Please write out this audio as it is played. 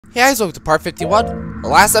Hey guys, welcome to part 51. The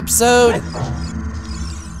last episode,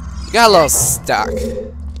 we got a little stuck.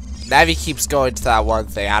 Navi keeps going to that one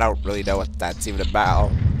thing. I don't really know what that's even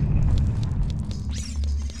about.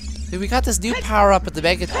 Dude, we got this new power up at the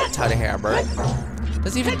Megaton Hammer.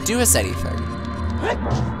 Doesn't even do us anything.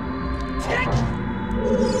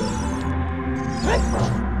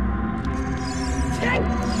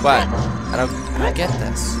 What? I don't get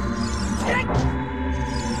this.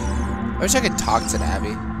 I wish I could talk to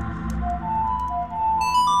Navi.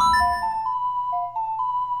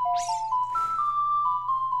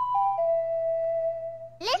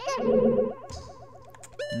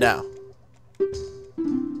 No.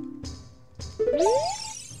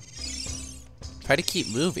 Try to keep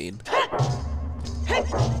moving.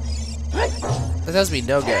 That tells me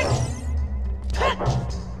no go.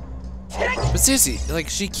 But seriously, like,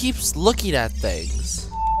 she keeps looking at things.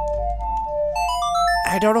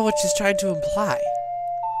 I don't know what she's trying to imply.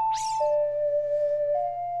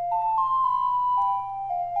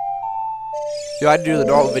 You want to do the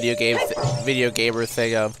normal video gamer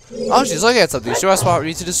thing of, oh, she's looking at something, she must want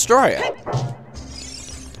me to destroy it.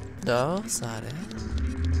 No, that's not it.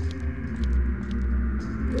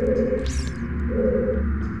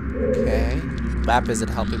 Okay, map isn't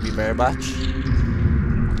helping me very much.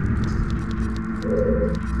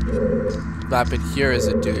 Map in here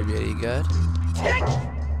isn't doing me any good.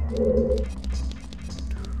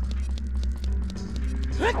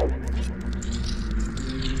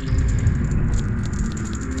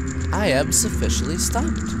 I am sufficiently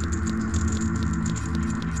stunned.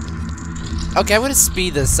 Okay, I'm gonna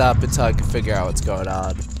speed this up until I can figure out what's going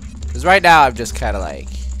on. Because right now I'm just kind of like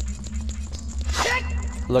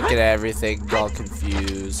looking at everything, all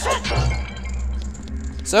confused.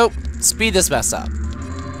 So, speed this mess up.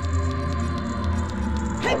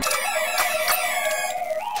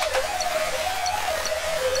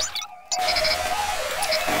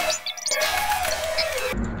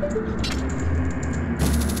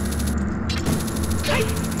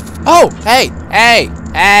 Oh, hey, hey,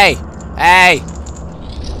 hey, hey.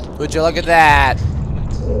 Would you look at that?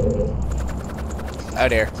 Oh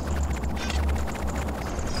dear.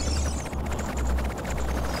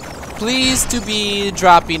 Please to be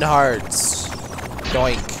dropping hearts.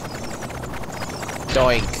 Doink.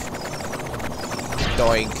 Doink.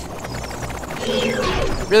 Doink.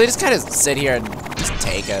 Really, just kind of sit here and just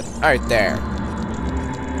take it. Alright, there.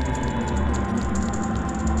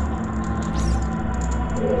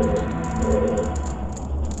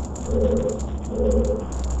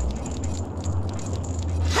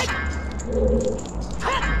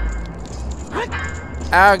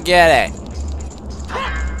 I'll get it.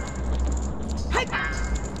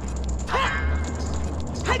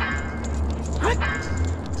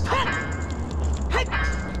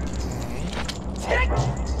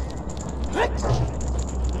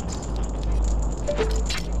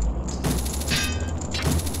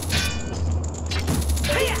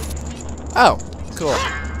 Oh, cool.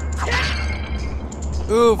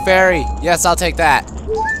 Ooh, fairy. Yes, I'll take that.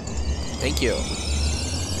 Thank you.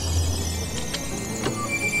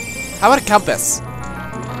 How about a compass?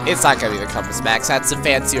 It's not gonna be the compass, Max. That's a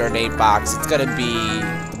fancier name box. It's gonna be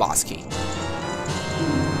the boss key.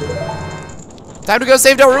 Time to go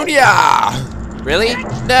save Darunia! Really?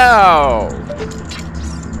 No!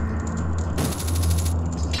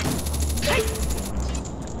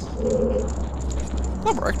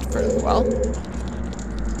 That worked fairly well.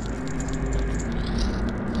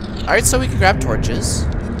 Alright, so we can grab torches.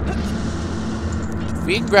 If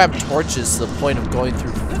we can grab torches to the point of going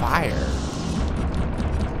through fire,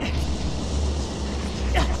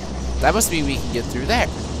 that must mean we can get through there.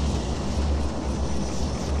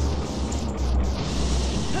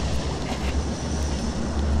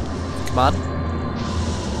 Come on.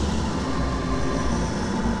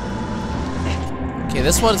 Okay,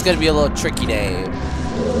 this one's gonna be a little tricky name,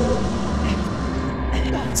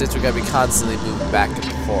 since we're gonna be constantly moving back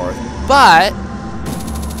and forth. But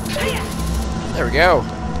there we go.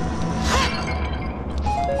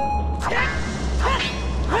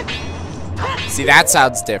 See, that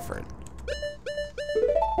sounds different.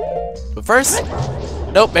 But first,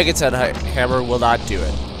 nope, Megaton Hammer will not do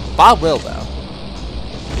it. Bob will, though.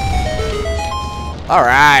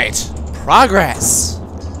 Alright, progress.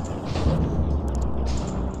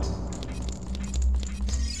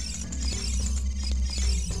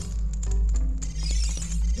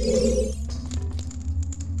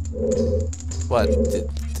 What?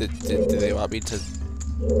 Did they want me to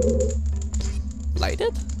light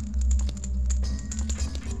it?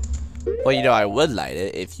 Well, you know I would light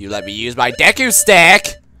it if you let me use my Deku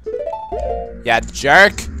stick! Ya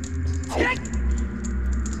jerk!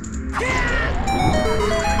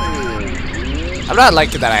 I'm not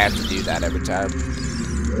liking that I have to do that every time.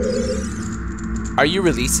 Are you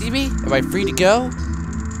releasing me? Am I free to go?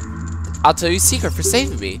 I'll tell you a secret for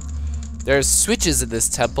saving me. There's switches in this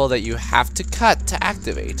temple that you have to cut to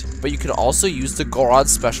activate, but you can also use the Goron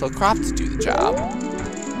special crop to do the job.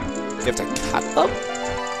 You have to cut them?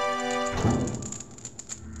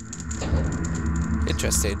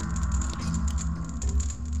 Interesting.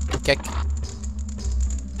 Kick.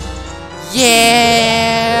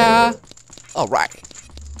 Yeah! Alright.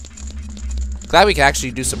 Glad we can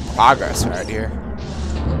actually do some progress around here.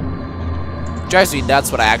 Drives me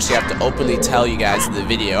nuts when I actually have to openly tell you guys in the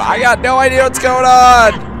video. I got no idea what's going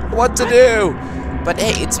on! What to do! But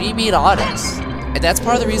hey, it's me being honest. And that's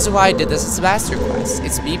part of the reason why I did this as a master quest.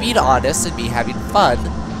 It's me being honest and me having fun.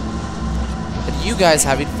 And you guys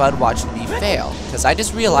having fun watching me fail. Because I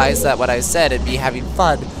just realized that what I said and me having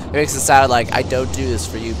fun, it makes it sound like I don't do this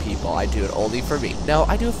for you people. I do it only for me. No,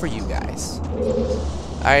 I do it for you guys.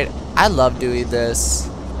 Alright, I love doing this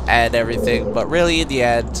and everything, but really in the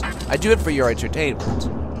end, I do it for your entertainment.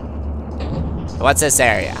 What's this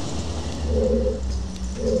area?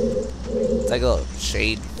 It's like a little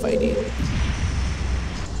shade fighting.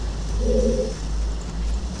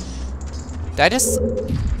 Did I just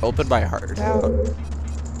open my heart out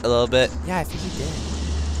a little bit? Yeah, I think you did.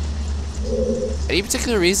 Any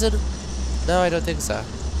particular reason? No, I don't think so.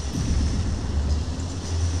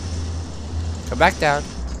 Come back down.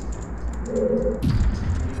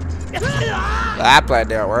 That plan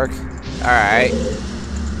didn't work. Alright.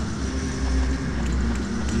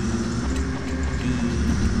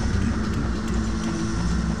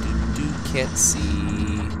 Can't see.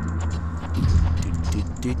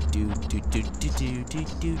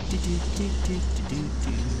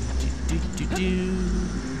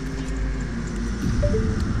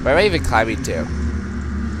 Where am I even climbing to?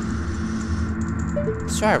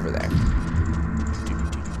 Let's try over there.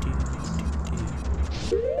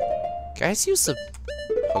 Guys, use some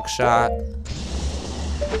hookshot.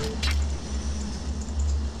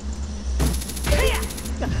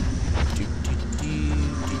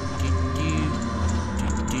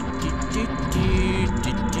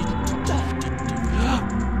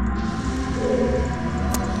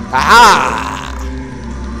 Aha!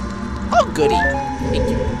 Oh, goody. Thank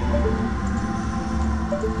you.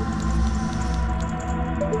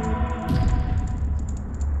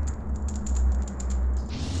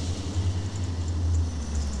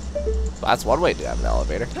 Well, that's one way to have an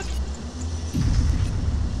elevator.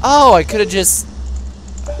 Oh, I could have just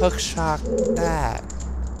hookshot that.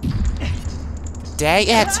 Dang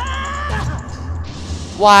it!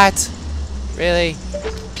 What? Really?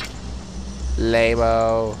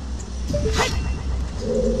 Lame-o.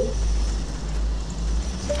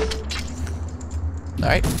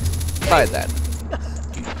 Alright, fine then.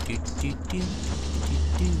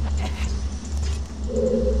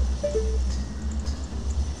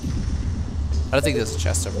 I don't think there's a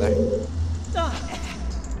chest over there.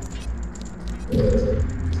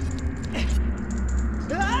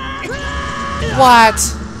 What?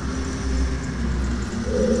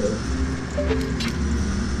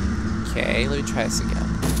 Okay, let me try this again.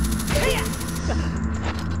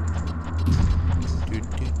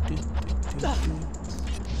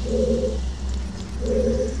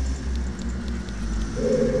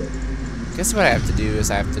 Guess what I have to do is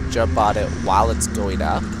I have to jump on it while it's going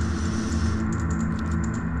up.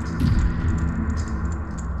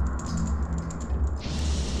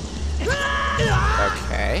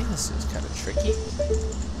 Okay, this is kind of tricky.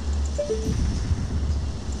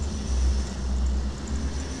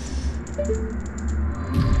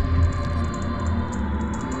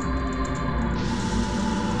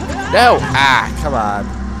 No! Ah, come on.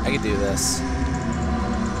 I can do this.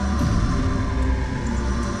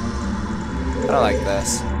 I don't like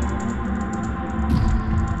this.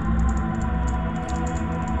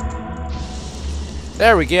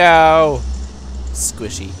 There we go.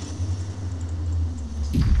 Squishy.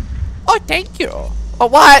 Oh, thank you. Oh,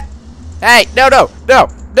 what? Hey, no, no, no,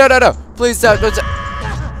 no, no, no. Please don't. Dang it.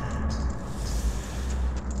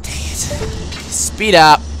 Speed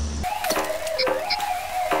up.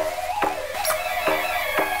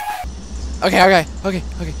 Okay, okay, okay,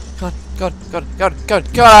 okay. Come on, go on, go on, go on, go on,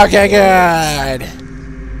 go on. Okay, good.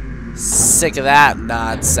 Sick of that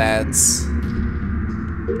nonsense.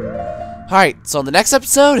 Alright, so in the next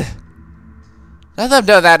episode, now that I'm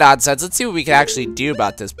done with that nonsense, let's see what we can actually do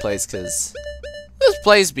about this place, because this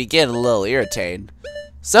place be getting a little irritating.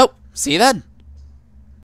 So, see you then.